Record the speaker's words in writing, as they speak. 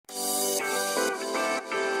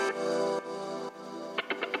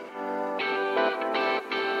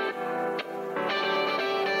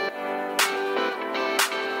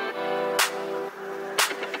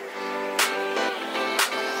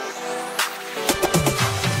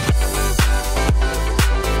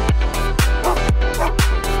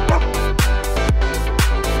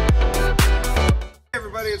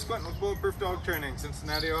Bulletproof Dog Training,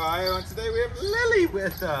 Cincinnati, Ohio, and today we have Lily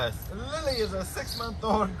with us. Lily is a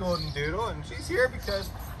 6-month-old golden doodle, and she's here because,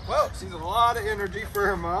 well, she's a lot of energy for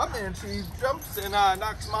her mom, and she jumps and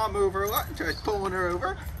knocks mom over a lot and tries pulling her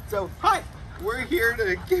over. So, hi, we're here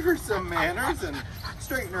to give her some manners and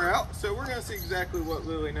straighten her out. So we're gonna see exactly what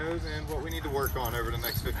Lily knows and what we need to work on over the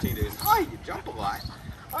next 15 days. Hi, you jump a lot.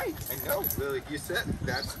 Hi, I know, Lily, you sit.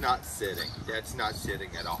 That's not sitting. That's not sitting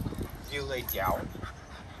at all. You lay down.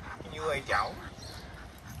 Can you lay down?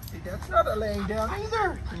 See, that's not a laying down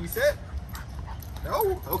either. Can you sit?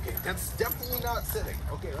 No? Okay, that's definitely not sitting.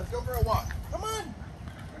 Okay, let's go for a walk. Come on.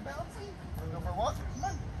 You're bouncy. Let's go for a walk. Come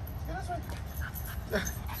on. Let's go this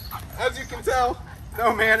way. As you can tell,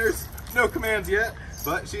 no manners, no commands yet,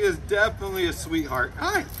 but she is definitely a sweetheart.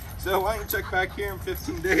 Hi. So why don't you check back here in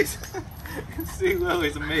 15 days and see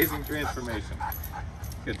Lily's amazing transformation.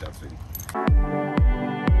 Good job, sweetie.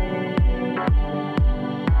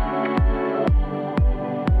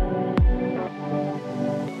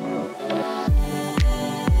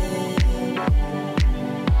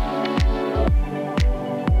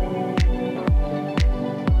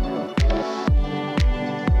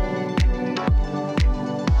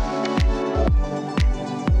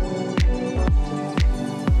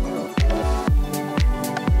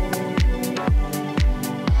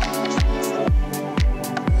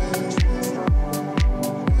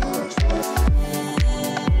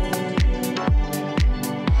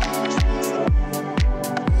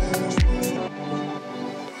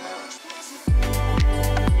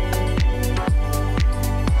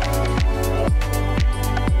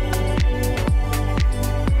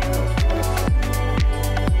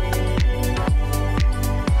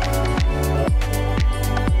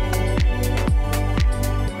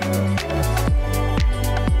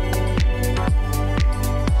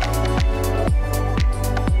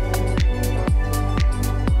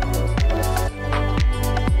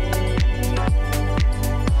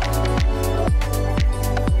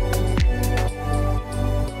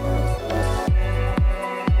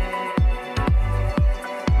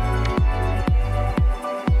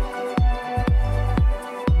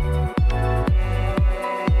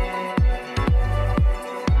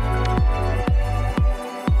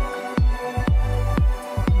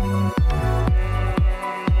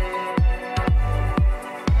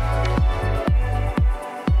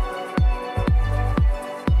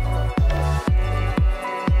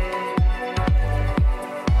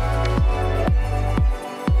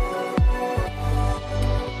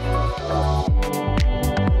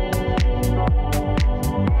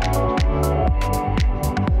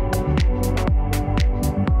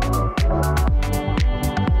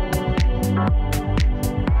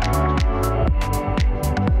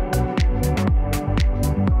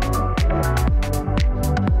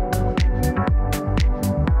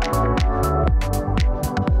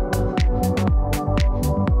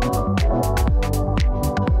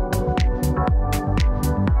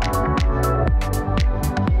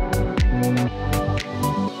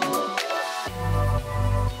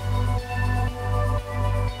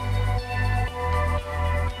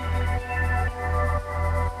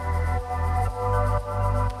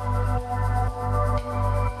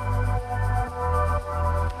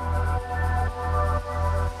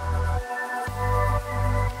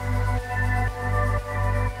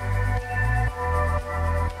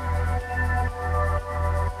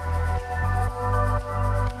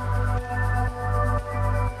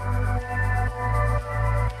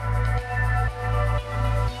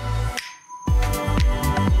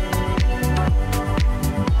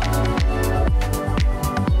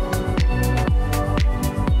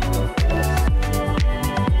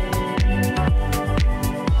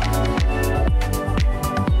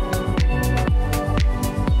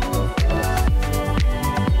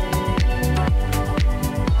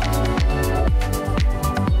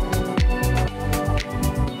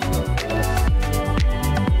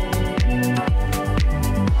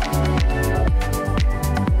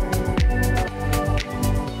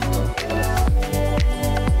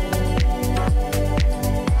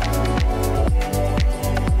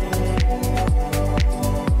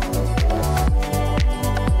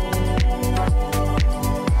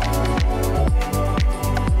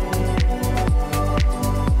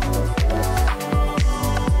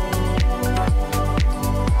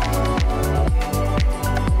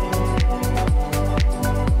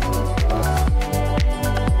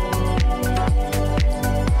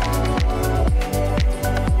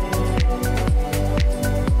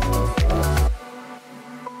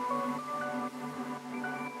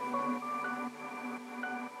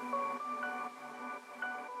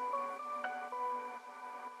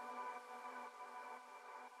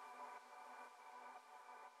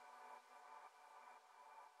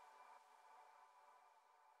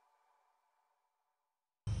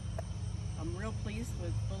 real pleased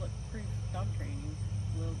with Bulletproof Dog Training.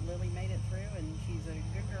 Lily made it through, and she's a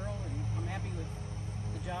good girl, and I'm happy with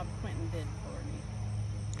the job Quentin did for me.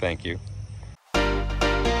 Thank you.